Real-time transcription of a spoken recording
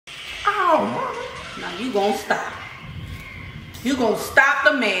on, Mama. Now you gonna stop. You gonna stop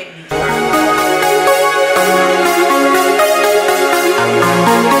the madness.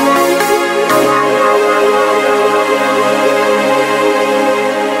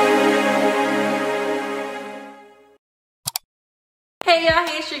 Hey y'all,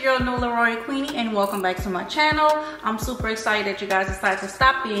 it's your girl NOLAROYALQUEENIE and welcome back to my channel. I'm super excited that you guys decided to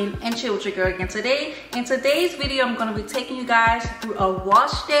stop in and chill with your girl again today. In today's video, I'm going to be taking you guys through a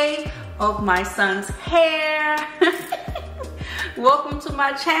wash day of my son's hair. Welcome to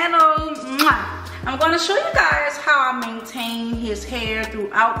my channel. I'm going to show you guys how I maintain his hair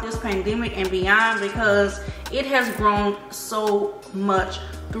throughout this pandemic and beyond, because it has grown so much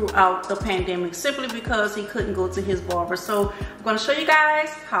throughout the pandemic simply because he couldn't go to his barber. So I'm going to show you guys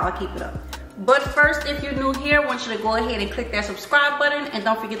how I keep it up. But first, if you're new here, I want you to go ahead and click that subscribe button and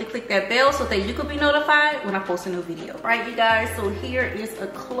don't forget to click that bell so that you can be notified when I post a new video. All right, you guys, so here is a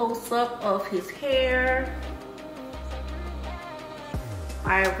close-up of his hair.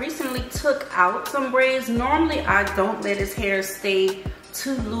 I recently took out some braids. Normally I don't let his hair stay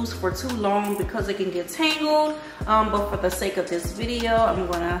too loose for too long because it can get tangled, but for the sake of this video, I'm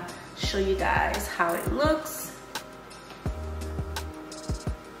gonna show you guys how it looks.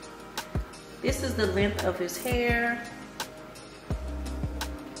 This is the length of his hair.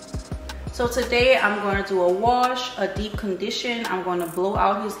 So today I'm going to do a wash, a deep condition. I'm going to blow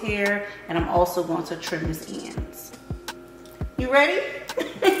out his hair, and I'm also going to trim his ends. You ready?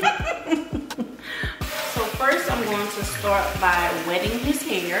 So first I'm going to start by wetting his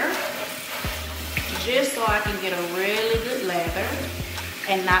hair, just so I can get a really good lather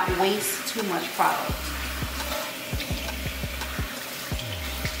and not waste too much product.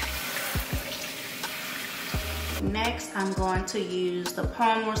 Next, I'm going to use the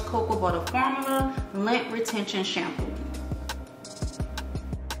Palmer's Cocoa Butter Formula Lint Retention Shampoo.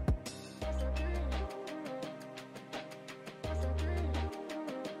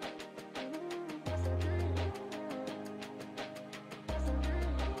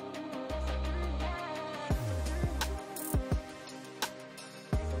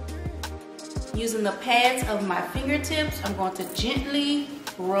 Using the pads of my fingertips, I'm going to gently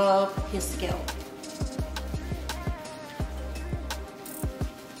rub his scalp.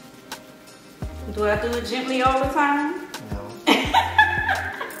 Do I do it gently all the time? No. It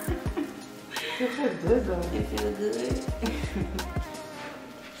feels good though. It feels good.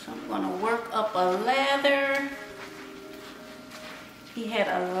 So I'm going to work up a lather. He had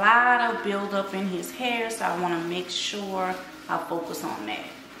a lot of buildup in his hair, so I want to make sure I focus on that.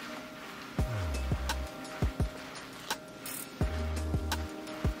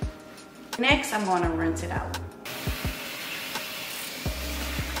 Next, I'm going to rinse it out.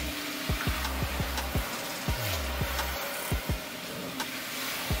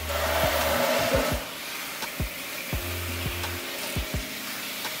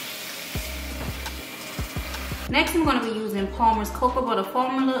 Next, I'm going to be using Palmer's Cocoa Butter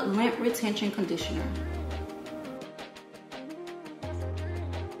Formula Lint Retention Conditioner.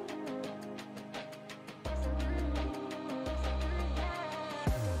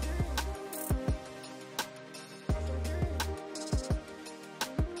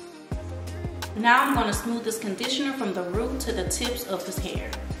 Now I'm going to smooth this conditioner from the root to the tips of his hair.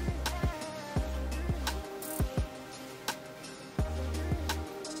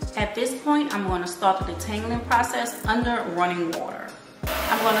 At this point, I'm going to start the detangling process under running water.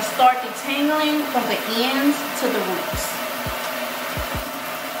 I'm going to start detangling from the ends to the roots.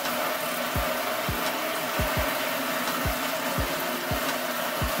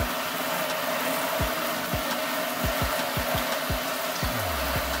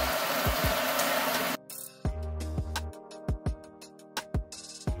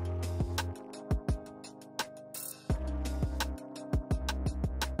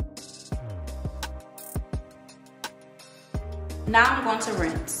 Now I'm going to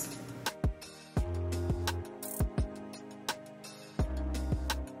rinse.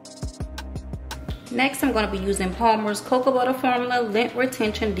 Next, I'm going to be using Palmer's Cocoa Butter Formula Lint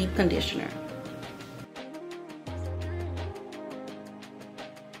Retention Deep Conditioner.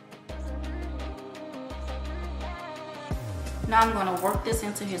 Now I'm going to work this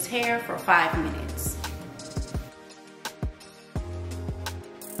into his hair for 5 minutes.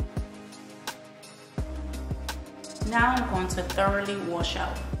 Now I'm going to thoroughly wash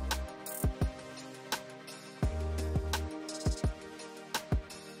out.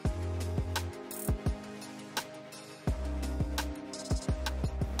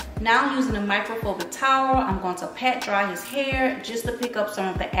 Now using a microfiber towel, I'm going to pat dry his hair just to pick up some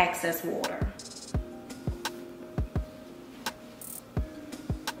of the excess water.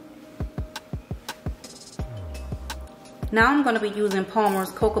 Now I'm going to be using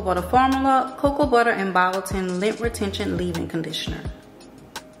Palmer's Cocoa Butter Formula, Cocoa Butter and Biotin Lint Retention Leave-In Conditioner.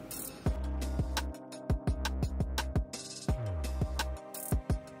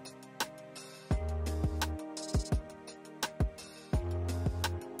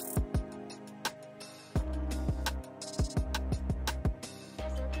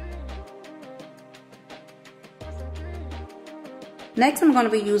 Next, I'm going to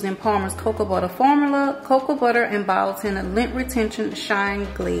be using Palmer's Cocoa Butter Formula, Cocoa Butter and Biotin Lint Retention Shine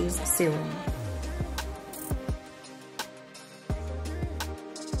Glaze Serum.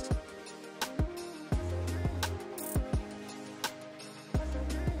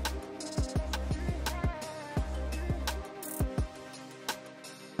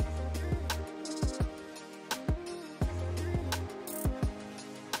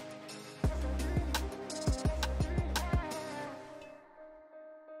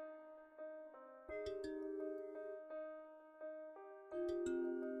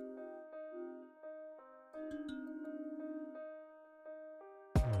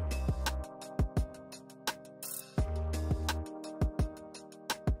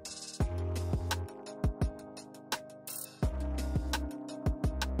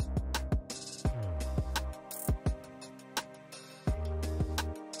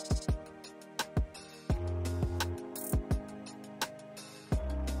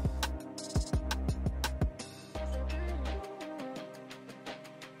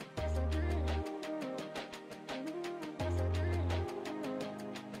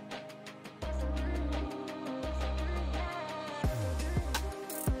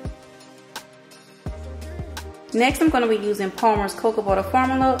 Next, I'm going to be using Palmer's Cocoa Butter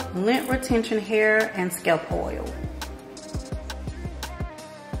Formula, Lint Retention Hair and Scalp Oil.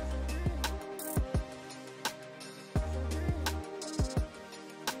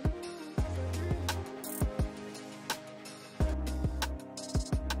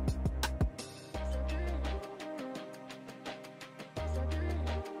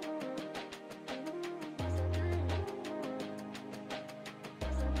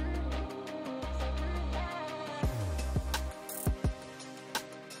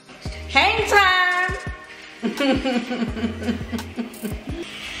 Hang time!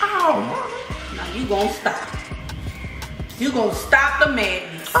 Oh, Now you gonna stop. You gonna stop the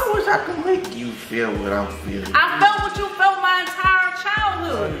madness. I wish I could make you feel what I'm feeling. I felt what you felt my entire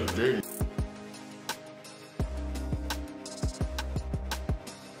childhood. You didn't.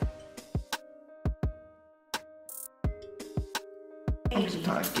 I'm just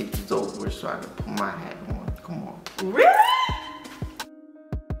trying to get this over with so I can put my hat on. Come on. Really?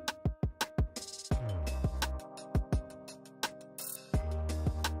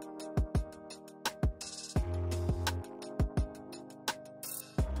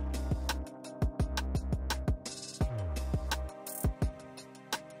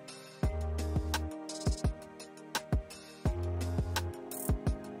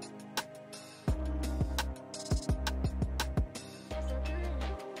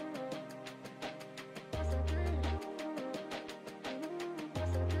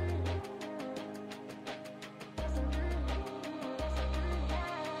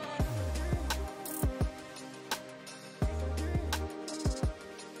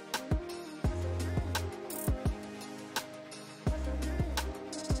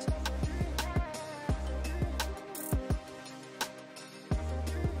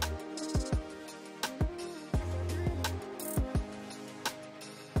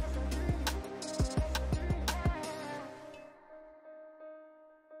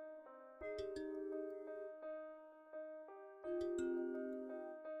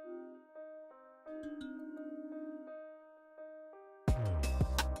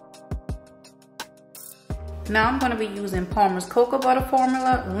 Now I'm going to be using Palmer's Cocoa Butter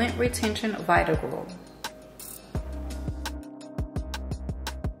Formula, Lint Retention Vitagrow.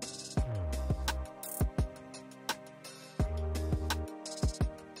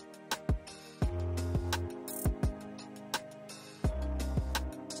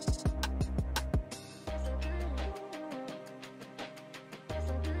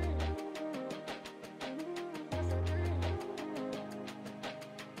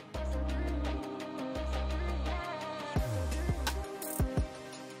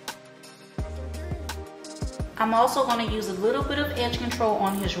 I'm also going to use a little bit of edge control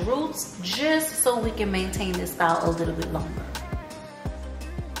on his roots just so we can maintain this style a little bit longer.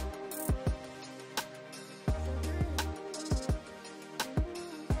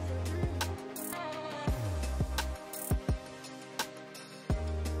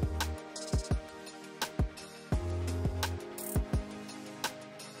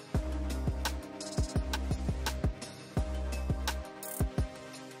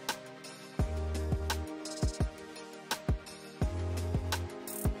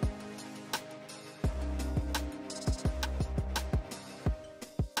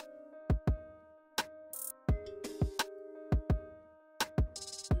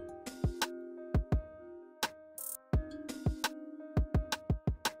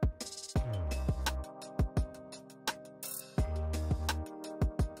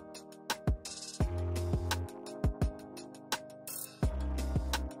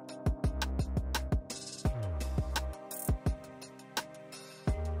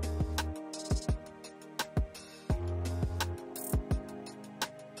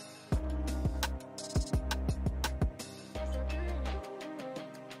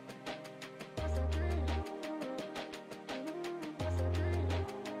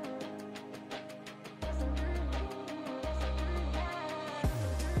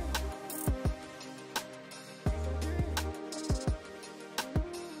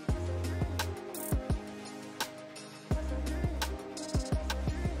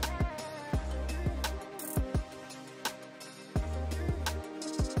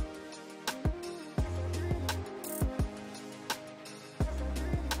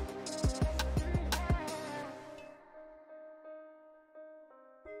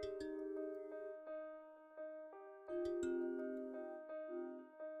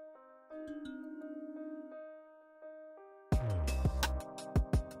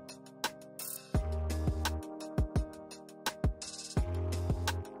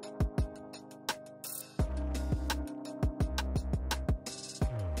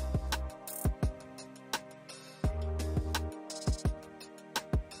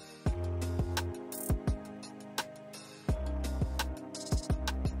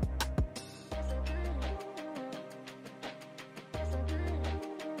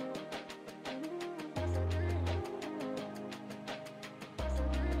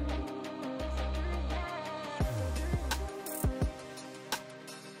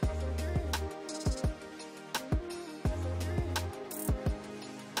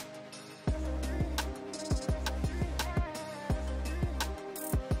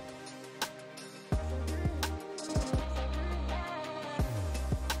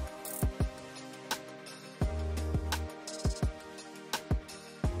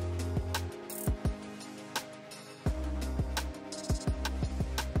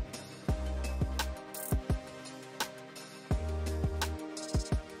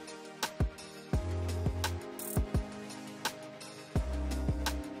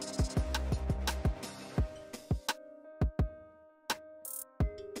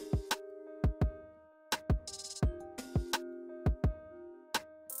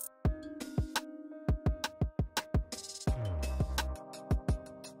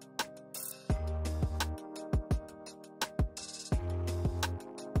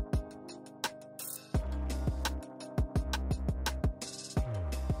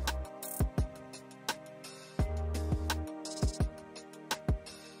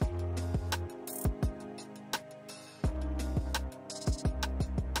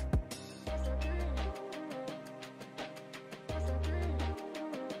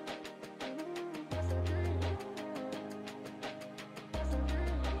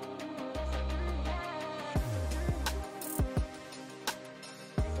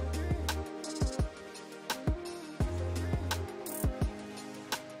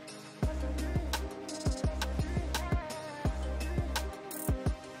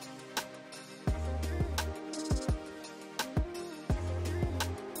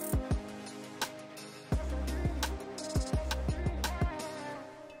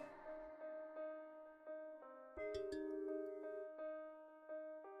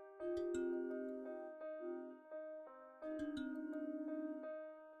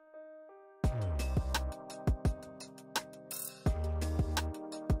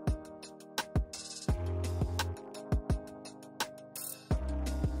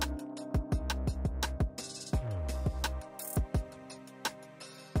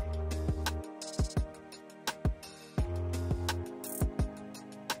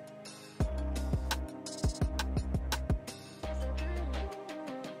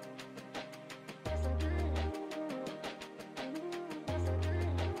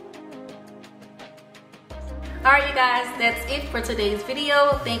 Alright you guys, that's it for today's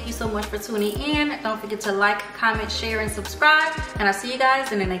video. Thank you so much for tuning in. Don't forget to like, comment, share, and subscribe. And I'll see you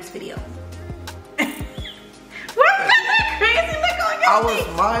guys in the next video. What's that crazy look on your face? I was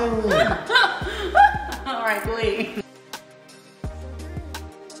smiling. Alright, go ahead.